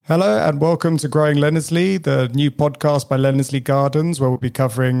Hello and welcome to Growing Leonardsley, the new podcast by Leonardsley Gardens, where we'll be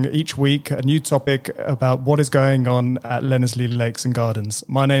covering each week a new topic about what is going on at Leonardsley Lakes and Gardens.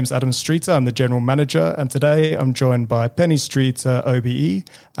 My name's Adam Streeter, I'm the General Manager, and today I'm joined by Penny Streeter, OBE,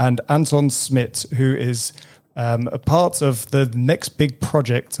 and Anton Smit, who is a part of the next big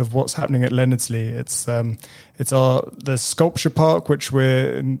project of what's happening at Leonardsley. It's the sculpture park, which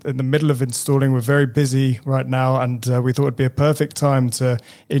we're in the middle of installing. We're very busy right now, and we thought it'd be a perfect time to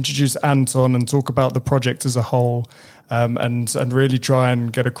introduce Anton and talk about the project as a whole, and really try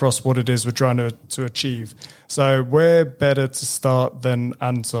and get across what it is we're trying to achieve. So where better to start than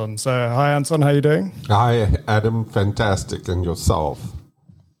Anton? So hi, Anton, how are you doing? Hi, Adam. Fantastic. And yourself?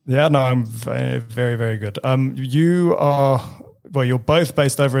 Yeah, no, I'm very, very, very good. You're both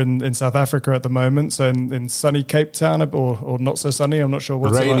based over in South Africa at the moment, so in sunny Cape Town, or not so sunny, I'm not sure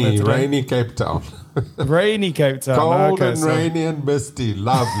what's rainy Cape Town. Rainy Cape Town. Cold and rainy and misty.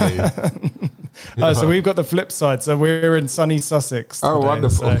 Lovely. So we've got the flip side. So we're in sunny Sussex today,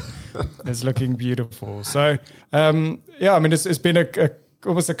 wonderful. So it's looking beautiful. So, it's been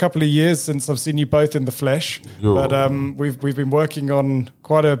almost a couple of years since I've seen you both in the flesh. But we've been working on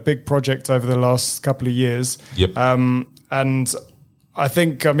quite a big project over the last couple of years. Yep. And I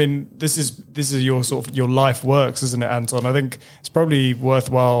think, this is your sort of your life works, isn't it, Anton? I think it's probably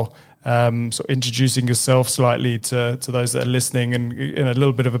worthwhile sort of introducing yourself slightly to those that are listening, and in a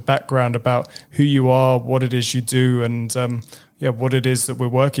little bit of a background about who you are, what it is you do, and what it is that we're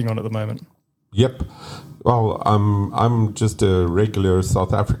working on at the moment. Yep. Well, I'm just a regular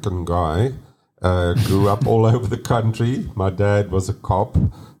South African guy. Grew up all over the country. My dad was a cop,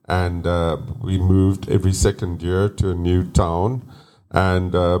 and we moved every second year to a new town.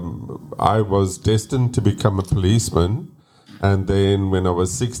 And I was destined to become a policeman. And then when I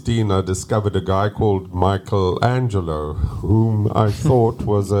was 16, I discovered a guy called Michelangelo, whom I thought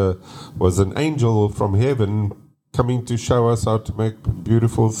was an angel from heaven coming to show us how to make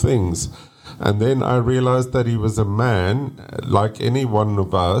beautiful things. And then I realized that he was a man like any one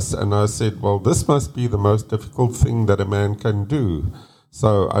of us. And I said, well, this must be the most difficult thing that a man can do.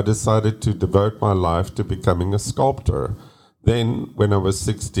 So I decided to devote my life to becoming a sculptor. Then when I was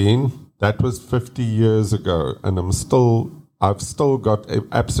 16, that was 50 years ago. And I've still got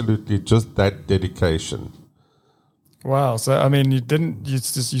absolutely just that dedication. Wow. So, you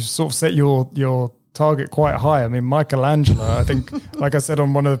sort of set your target quite high. Michelangelo, I think, like I said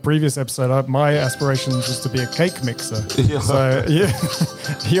on one of the previous episodes, my aspirations was to be a cake mixer. Yeah. So you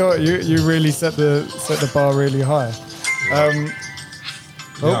really set the bar really high.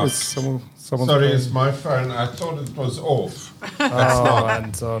 Someone. Sorry, it's my phone. I thought it was off.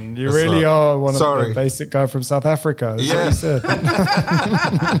 Anton, you really are one of the basic guy from South Africa. That's what you said.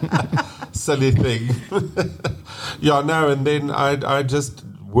 Silly thing. And then I just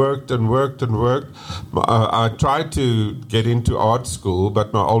worked and worked and worked. I tried to get into art school,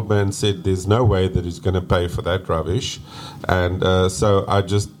 but my old man said there's no way that he's going to pay for that rubbish. And so I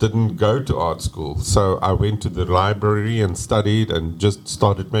just didn't go to art school. So I went to the library and studied and just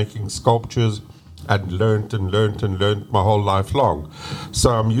started making sculptures and learned my whole life long.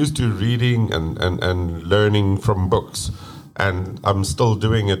 So I'm used to reading and learning from books. And I'm still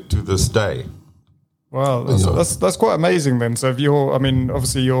doing it to this day. Wow, that's quite amazing then. So if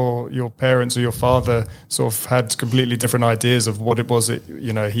obviously your parents or your father sort of had completely different ideas of what it was that,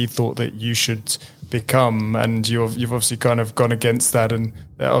 he thought that you should become, and you've obviously kind of gone against that, and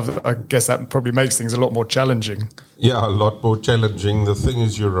I guess that probably makes things a lot more challenging. Yeah, a lot more challenging. The thing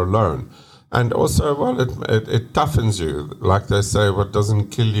is, you're alone. And also, it toughens you. Like they say, what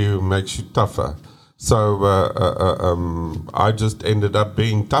doesn't kill you makes you tougher. So I just ended up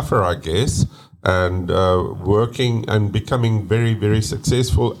being tougher, I guess, and working and becoming very, very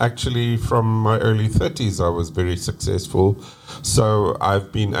successful. Actually, from my early 30s, I was very successful. So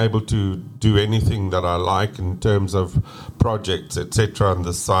I've been able to do anything that I like in terms of projects, etc. And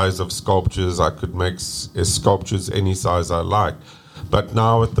the size of sculptures, I could make sculptures any size I like. But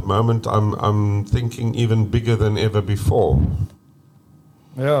now at the moment, I'm thinking even bigger than ever before.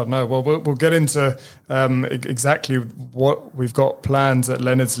 Yeah, no, well, we'll get into exactly what we've got plans at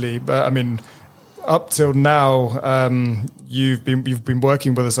Leonardsley. But up till now, you've been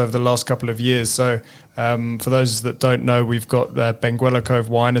working with us over the last couple of years. So for those that don't know, we've got the Benguela Cove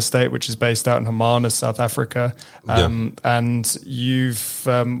Wine Estate, which is based out in Hermanus, South Africa. And you've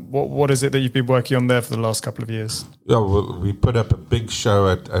what is it that you've been working on there for the last couple of years? Yeah, well, we put up a big show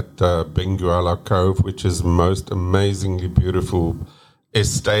at Benguela Cove, which is most amazingly beautiful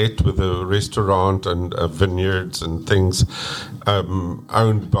estate with a restaurant and vineyards and things,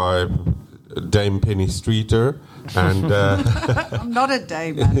 owned by Dame Penny Streeter. And I'm not a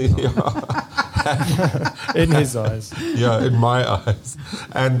day man. In his eyes. Yeah, in my eyes.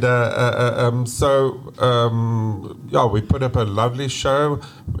 And we put up a lovely show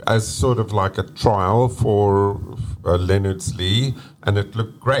as sort of like a trial for Leonard's Lee, and it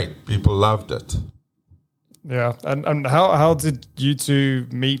looked great. People loved it. Yeah, and how did you two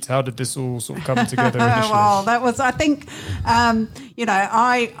meet? How did this all sort of come together initially? Well, that was, I think,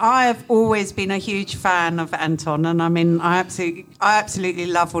 I have always been a huge fan of Anton, and I mean, I absolutely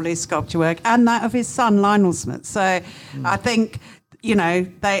love all his sculpture work and that of his son Lionel Smith. So I think,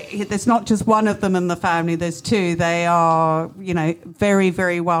 there's not just one of them in the family. There's two. They are, very,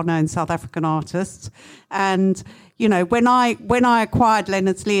 very well known South African artists, and when I acquired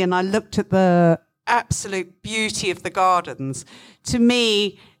Leonard's Lee and I looked at the absolute beauty of the gardens, to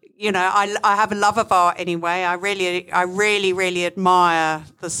me, I have a love of art anyway. I really admire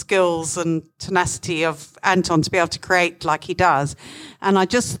the skills and tenacity of Anton to be able to create like he does. And I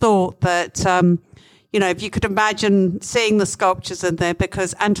just thought that, if you could imagine seeing the sculptures in there,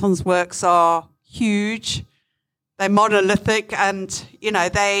 because Anton's works are huge, they're monolithic, and,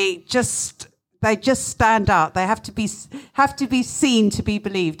 they just stand out. They have to be seen to be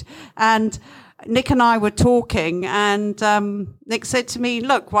believed. And Nick and I were talking, and Nick said to me,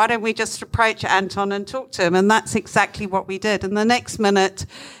 look, why don't we just approach Anton and talk to him? And that's exactly what we did. And the next minute,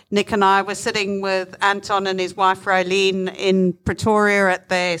 Nick and I were sitting with Anton and his wife, Rolene, in Pretoria at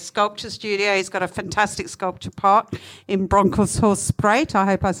their sculpture studio. He's got a fantastic sculpture park in Bronkhorstspruit. I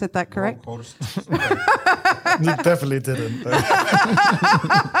hope I said that correct. You definitely didn't.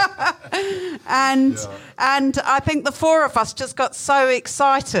 And I think the four of us just got so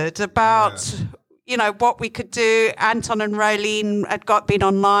excited about what we could do. Anton and Rolene had been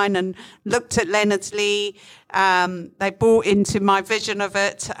online and looked at Leonard's Lee. They bought into my vision of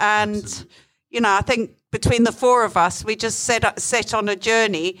it, and absolutely. I think between the four of us, we just set on a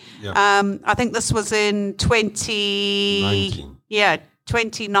journey. Yeah. I think this was in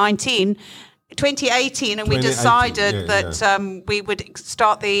 2019. 2018, and we decided that we would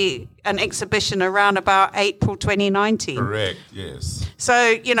start an exhibition around about April 2019. Correct, yes.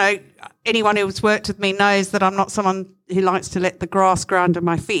 So, anyone who's worked with me knows that I'm not someone who likes to let the grass grow under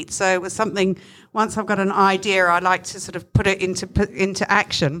my feet. So it was something, once I've got an idea, I like to sort of put it into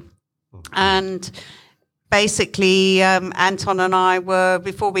action. Mm-hmm. And basically, Anton and I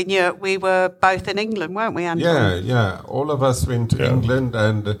before we knew it, we were both in England, weren't we, Anton? Yeah. All of us went to England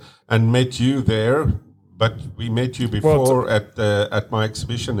and met you there, but we met you before at my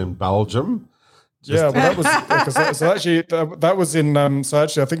exhibition in Belgium. That was that was in. So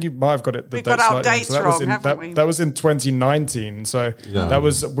actually, I think you might have got it. We've got our dates wrong, haven't we? That was in 2019. So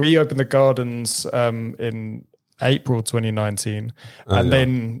we opened the gardens in April 2019, and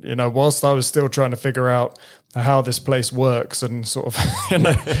then whilst I was still trying to figure out how this place works and sort of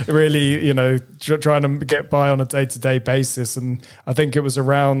really trying to get by on a day-to-day basis, and I think it was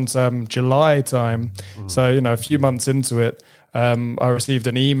around July time, so a few months into it, I received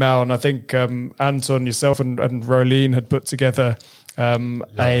an email, and I think Anton, yourself and Rolene had put together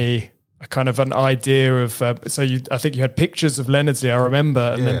a kind of an idea of I think you had pictures of Leonard's Lee, I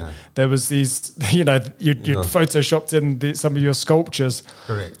remember, and then there was these you'd photoshopped in some of your sculptures.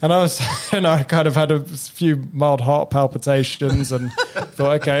 Correct. And I kind of had a few mild heart palpitations and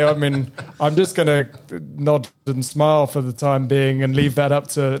thought, okay, I mean, I'm just gonna nod and smile for the time being and leave that up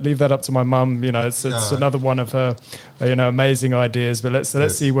to my mum. It's another one of her amazing ideas, but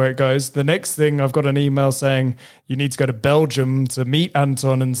let's see where it goes. The next thing, I've got an email saying you need to go to Belgium to meet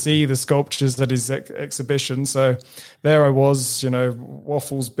Anton and see the sculptures at his exhibition. So there I was,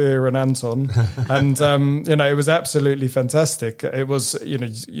 waffles, beer, and Anton, and it was absolutely fantastic. It was,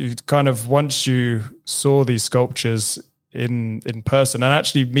 you kind of, once you saw these sculptures in person, and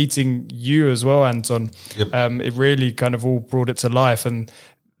actually meeting you as well, Anton, it really kind of all brought it to life. And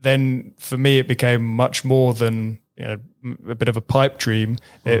then for me, it became much more than a bit of a pipe dream.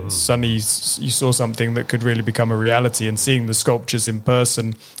 It's suddenly you saw something that could really become a reality, and seeing the sculptures in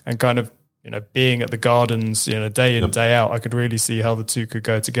person and kind of being at the gardens day in day out, I could really see how the two could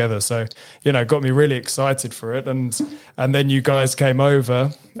go together. So it got me really excited for it, and then you guys came over,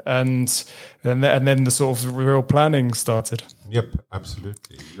 and then the sort of real planning started. Yep,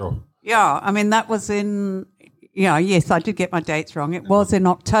 absolutely. Yeah, I mean, that was in yes, I did get my dates wrong. It was in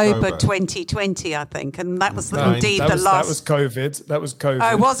October 2020, I think, and that was indeed the last. That was COVID.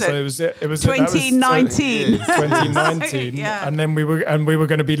 Oh, was it? So it was 2019. 2019, and then we were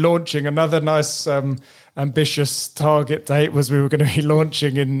going to be launching another nice, ambitious target date. Was we were going to be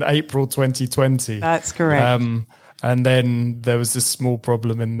launching in April 2020. That's correct. and then there was this small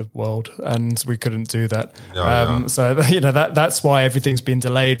problem in the world, and we couldn't do that. So that's why everything's been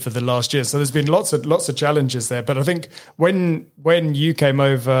delayed for the last year. So there's been lots of challenges there. But I think when you came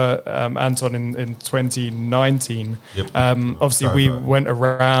over, Anton, in 2019, obviously we went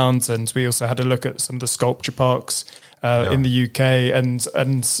around, and we also had a look at some of the sculpture parks in the UK and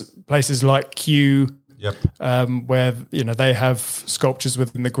places like Kew. Where they have sculptures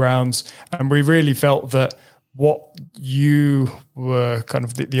within the grounds, and we really felt that what you were kind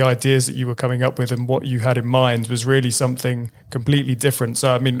of the ideas that you were coming up with and what you had in mind was really something completely different.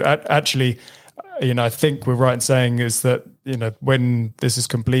 So I mean, actually, I think we're right in saying is that when this is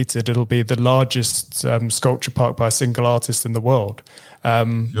completed, it'll be the largest sculpture park by a single artist in the world,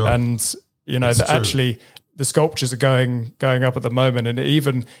 and that actually. The sculptures are going up at the moment, and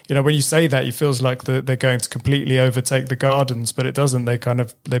even when you say that, it feels like they're going to completely overtake the gardens, but it doesn't. They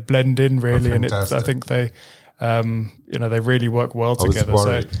they blend in really, and I think they they really work well together.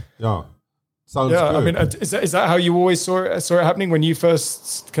 So sounds good. I mean, is that how you always saw it happening when you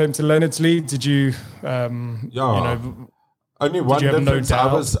first came to Leonardsley? Did you only one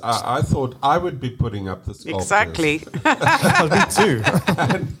difference. I thought I would be putting up the sculptures. Exactly. Me too.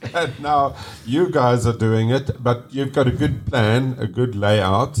 and now you guys are doing it, but you've got a good plan, a good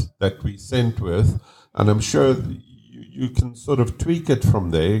layout that we sent with, and I'm sure you can sort of tweak it from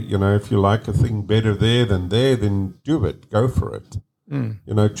there. If you like a thing better there, then do it. Go for it.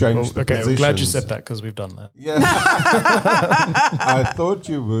 Change the positions. I'm glad you said that because we've done that. Yeah, I thought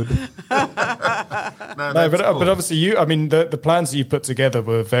you would. But obviously the plans that you put together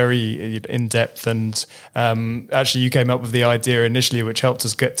were very in depth, and actually you came up with the idea initially, which helped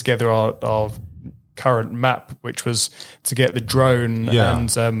us get together our current map, which was to get the drone.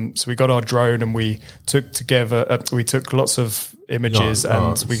 And so we got our drone, and we took lots of images,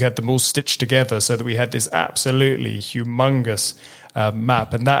 and we had them all stitched together so that we had this absolutely humongous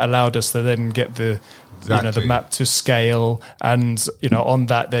map, and that allowed us to then get the map to scale, and on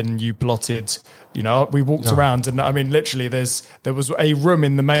that then you plotted. We walked around, and I mean, literally, there was a room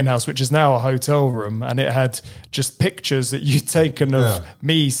in the main house which is now a hotel room, and it had just pictures that you'd taken of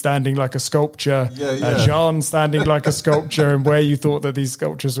me standing like a sculpture, Jean standing like a sculpture, and where you thought that these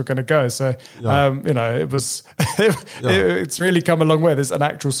sculptures were going to go. So, it was it's really come a long way. There's an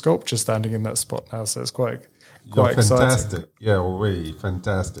actual sculpture standing in that spot now, so it's quite fantastic. exciting. Really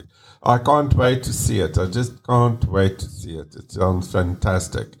fantastic. I can't wait to see it. I just can't wait to see it. It sounds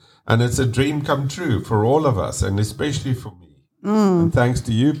fantastic. And it's a dream come true for all of us, and especially for me. And thanks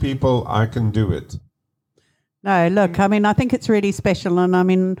to you people, I can do it. No, look, I mean, I think it's really special. And I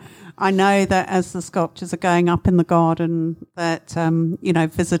mean, I know that as the sculptures are going up in the garden, that,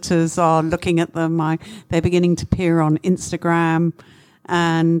 visitors are looking at them. They're beginning to appear on Instagram.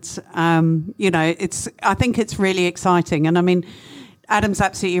 And, I think it's really exciting. And I mean, Adam's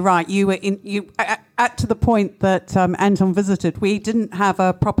absolutely right. You were to the point that Anton visited. We didn't have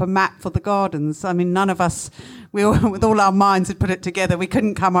a proper map for the gardens. I mean, none of us, with all our minds, had put it together. We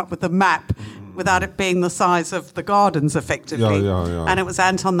couldn't come up with a map without it being the size of the gardens, effectively. And it was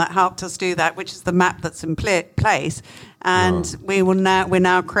Anton that helped us do that, which is the map that's in place. And we're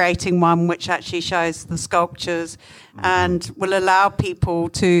now creating one which actually shows the sculptures and will allow people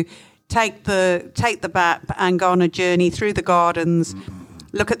to take the map and go on a journey through the gardens,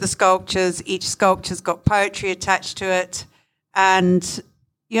 look at the sculptures. Each sculpture's got poetry attached to it. And,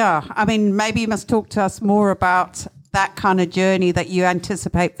 I mean, maybe you must talk to us more about that kind of journey that you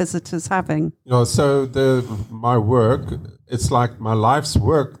anticipate visitors having. So my work, it's like my life's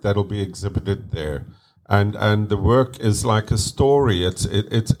work that'll be exhibited there. And the work is like a story. It's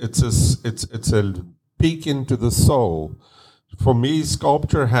a peek into the soul. For me,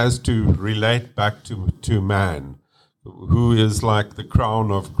 sculpture has to relate back to man, who is like the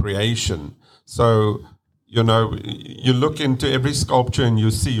crown of creation. So, you look into every sculpture and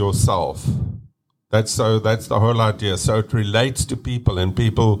you see yourself. That's the whole idea. So it relates to people, and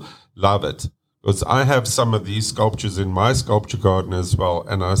people love it. Because I have some of these sculptures in my sculpture garden as well,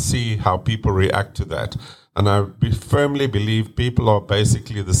 and I see how people react to that. And I firmly believe people are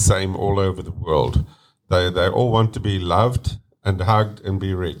basically the same all over the world. They all want to be loved and hugged and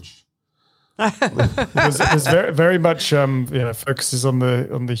be rich. It's very, very much focuses on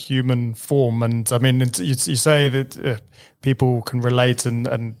the human form, and I mean, you say that people can relate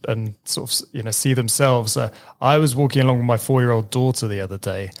and sort of see themselves. I was walking along with my 4-year-old daughter the other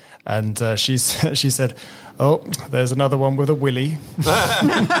day, and she said, "Oh, there's another one with a willy."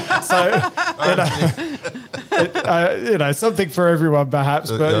 So something for everyone,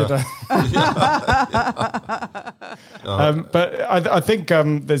 perhaps. But but I think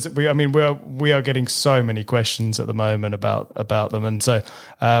we are getting so many questions at the moment about them, and so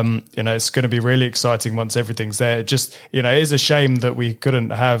it's going to be really exciting once everything's there. It just it is a shame that we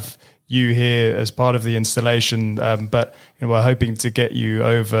couldn't have you here as part of the installation, but we're hoping to get you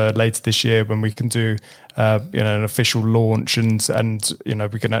over later this year when we can do an official launch, and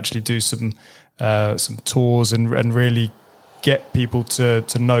we can actually do some tours and really get people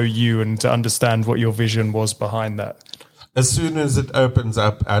to know you and to understand what your vision was behind that. As soon as it opens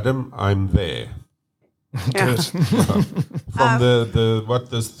up, Adam, I'm there. Good. From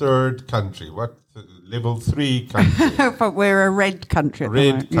the third country, level 3 country. But we're a red country.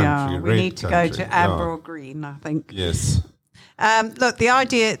 Red country. We need to go to amber or green, I think. Yes. Look, the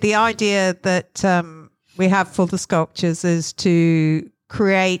idea that we have for the sculptures is to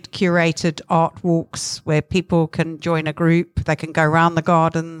create curated art walks where people can join a group. They can go around the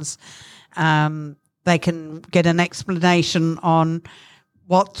gardens. They can get an explanation on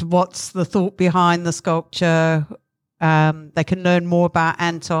what's the thought behind the sculpture. They can learn more about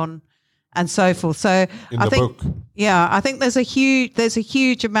Anton and so forth. So I think there's a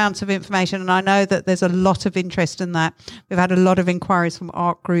huge amount of information, and I know that there's a lot of interest in that. We've had a lot of inquiries from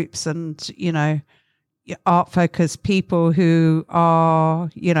art groups and art focused people who are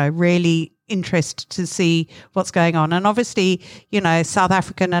really interested to see what's going on. And obviously South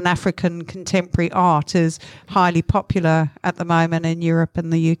African and African contemporary art is highly popular at the moment in Europe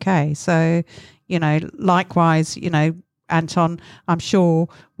and the UK. So likewise Anton, I'm sure,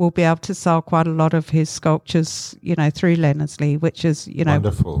 will be able to sell quite a lot of his sculptures, through Leonardsley, which is,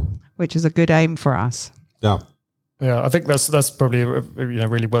 wonderful, which is a good aim for us. Yeah. Yeah, I think that's probably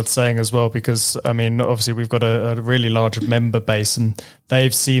really worth saying as well, because obviously we've got a really large member base, and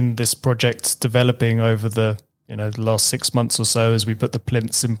they've seen this project developing over the the last 6 months or so as we put the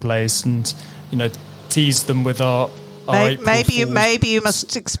plinths in place and teased them with our maybe you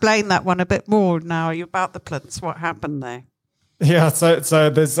must explain that one a bit more now. About the plinths, what happened there? Yeah, so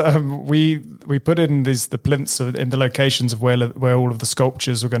there's we put in the plinths in the locations of where all of the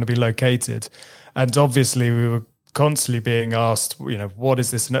sculptures were going to be located, and obviously we were constantly being asked, what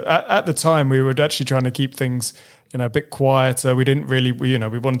is this? And at the time, we were actually trying to keep things, a bit quieter. We didn't really, we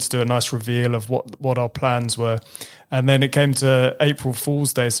wanted to do a nice reveal of what our plans were, and then it came to April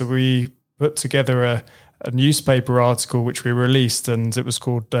Fool's Day, so we put together a newspaper article which we released, and it was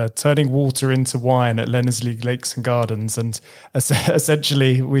called "Turning Water into Wine at Leonardsley Lakes and Gardens." And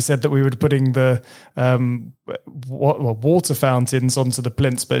essentially, we said that we were putting the water fountains onto the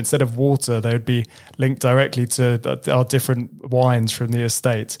plinths, but instead of water, they would be linked directly to our different wines from the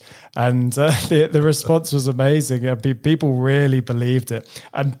estate. And the response was amazing. People really believed it,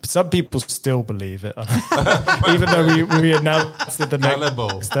 and some people still believe it, even though we announced it the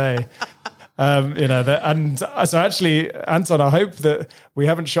next day. And so actually, Anton, I hope that we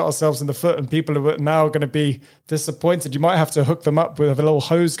haven't shot ourselves in the foot and people are now going to be disappointed. You might have to hook them up with a little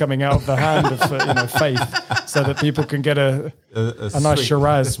hose coming out of the hand of Faith, so that people can get a nice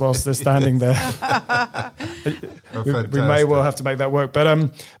Shiraz whilst they're standing there. we may well have to make that work, but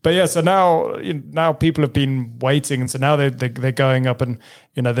yeah. So now people have been waiting, and so now they're going up, and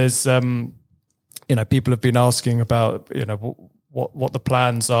there's people have been asking about what the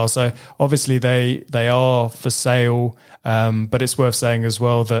plans are. So obviously they are for sale, but it's worth saying as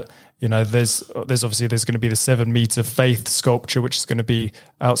well that there's going to be the 7-meter Faith sculpture, which is going to be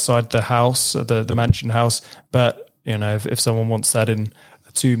outside the house, the mansion house. But if someone wants that in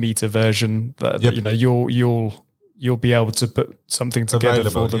a 2-meter version, you'll be able to put something together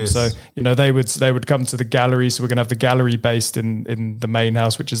for them. Yes. So they would come to the gallery. So we're going to have the gallery based in the main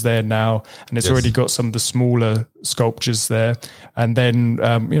house, which is there now, and it's already got some of the smaller sculptures there. And then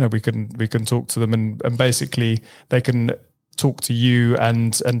we can talk to them, and basically they can talk to you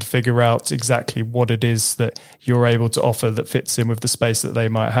and figure out exactly what it is that you're able to offer that fits in with the space that they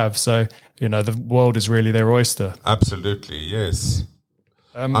might have. So the world is really their oyster. Absolutely, yes.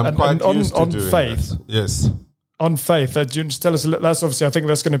 I'm quite used to doing Faith. That. Yes. On Faith, do you just tell us? That's obviously, I think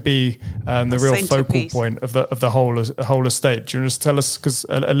that's going to be the real focal point of the whole estate. Do you just tell us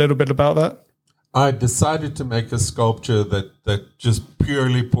a little bit about that? I decided to make a sculpture that just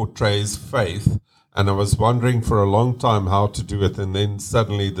purely portrays Faith, and I was wondering for a long time how to do it, and then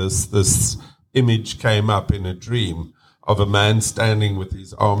suddenly this image came up in a dream of a man standing with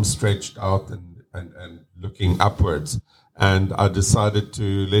his arms stretched out and looking upwards, and I decided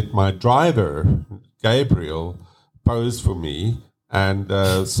to let my driver, Gabriel, pose for me, and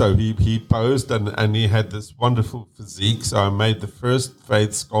so he posed, and he had this wonderful physique. So I made the first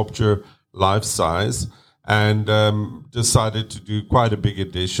Faith sculpture life size, and decided to do quite a big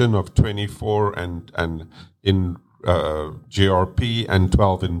edition of 24 and in GRP and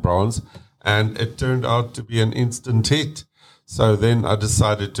 12 in bronze, and it turned out to be an instant hit. So then I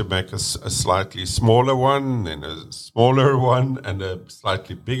decided to make a slightly smaller one, then a smaller one, and a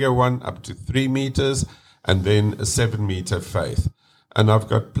slightly bigger one up to 3 meters, and then a 7-meter faith. And I've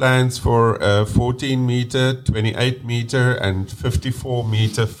got plans for a 14-meter, 28-meter, and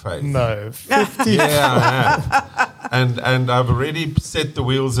 54-meter faith. No, 50. Yeah, I have. And I've already set the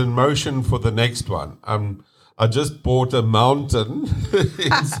wheels in motion for the next one. I just bought a mountain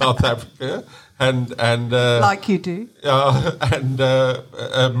in South Africa. And like you do. I'm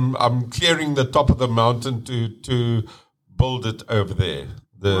clearing the top of the mountain to build it over there,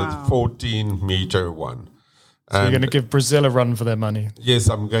 the 14-meter one. So you're going to give Brazil a run for their money? Yes,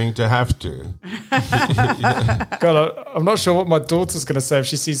 I'm going to have to. God, I'm not sure what my daughter's going to say if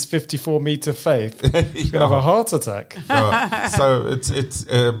she sees 54-meter faith. She's going to have a heart attack. So it's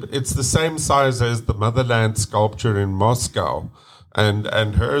the same size as the Motherland sculpture in Moscow. And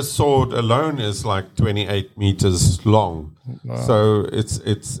her sword alone is like 28 meters long. Wow. So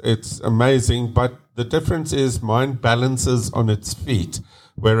it's amazing. But the difference is mine balances on its feet,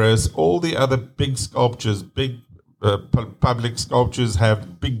 whereas all the other big sculptures, big public sculptures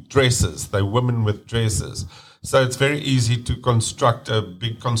have big dresses. They're women with dresses. So it's very easy to construct a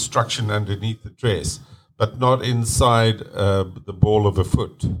big construction underneath the dress, but not inside the ball of a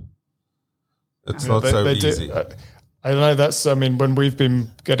foot. It's not so easy. I know when we've been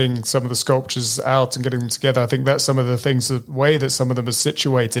getting some of the sculptures out and getting them together, I think that's some of the things, the way that some of them are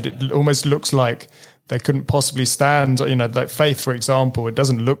situated, it almost looks like they couldn't possibly stand, like Faith, for example, it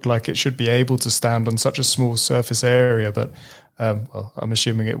doesn't look like it should be able to stand on such a small surface area, but I'm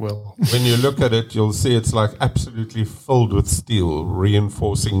assuming it will. When you look at it, you'll see it's like absolutely filled with steel,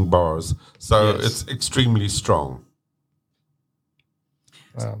 reinforcing bars. So It's extremely strong.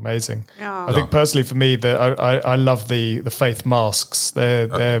 Amazing. Yeah. I think personally for me, I love the Faith masks.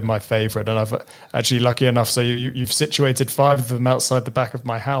 They're my favorite, and I've actually lucky enough. So you've situated 5 of them outside the back of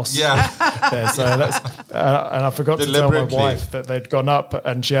my house. Yeah. So that's and I forgot to tell my wife that they'd gone up,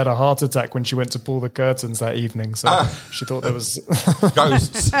 and she had a heart attack when she went to pull the curtains that evening. So she thought there was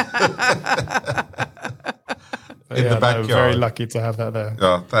ghosts in the backyard. Very lucky to have that there.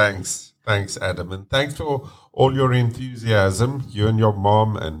 Oh, thanks, Adam, and thanks for all your enthusiasm, you and your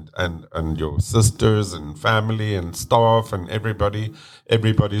mom and your sisters and family and staff and everybody.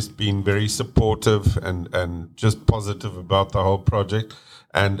 Everybody's been very supportive and just positive about the whole project.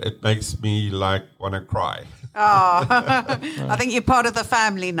 And it makes me want to cry. Oh, I think you're part of the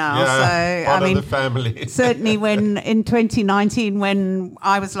family now. Yeah, part of the family. Certainly when in 2019, when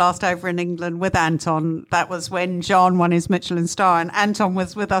I was last over in England with Anton, that was when Jean won his Michelin star, and Anton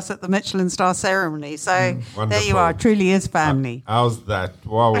was with us at the Michelin star ceremony. So there you are, truly is family. How's that?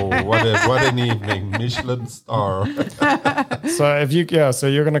 Wow, what an evening. Michelin star. So so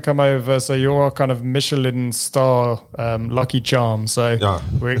you're going to come over. So you're kind of Michelin star lucky charm. So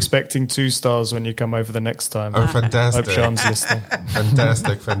we're expecting 2 stars when you come over the next time. Oh, fantastic! Hope Sean's listening.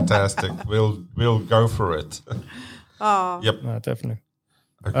 Fantastic. We'll go for it. Oh, yep. No, definitely.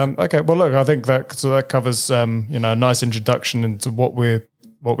 Okay. Well, look, I think that covers a nice introduction into what we're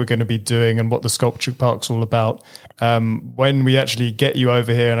going to be doing and what the Sculpture Park's all about. When we actually get you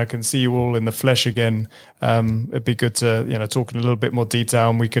over here and I can see you all in the flesh again, it'd be good to talk in a little bit more detail,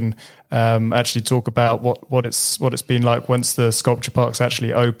 and we can actually talk about what it's been like once the Sculpture Park's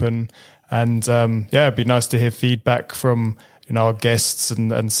actually open. And it'd be nice to hear feedback from our guests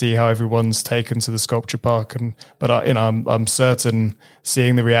and see how everyone's taken to the Sculpture Park. But I'm certain,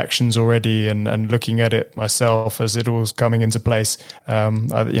 seeing the reactions already and looking at it myself as it all's coming into place,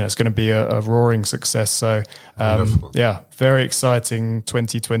 it's going to be a roaring success. So very exciting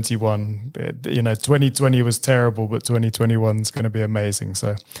 2021. 2020 was terrible, but 2021 is going to be amazing.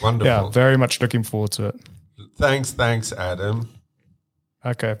 So wonderful. Very much looking forward to it. Thanks, Adam.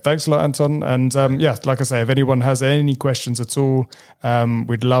 Okay, thanks a lot, Anton. And like I say, if anyone has any questions at all,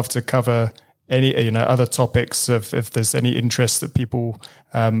 we'd love to cover any other topics. If there's any interest that people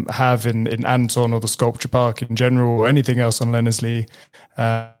have in Anton or the Sculpture Park in general, or anything else on Leonardslee,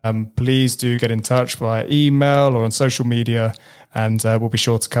 please do get in touch via email or on social media, and we'll be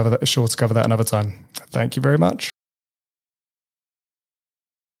sure to cover that another time. Thank you very much.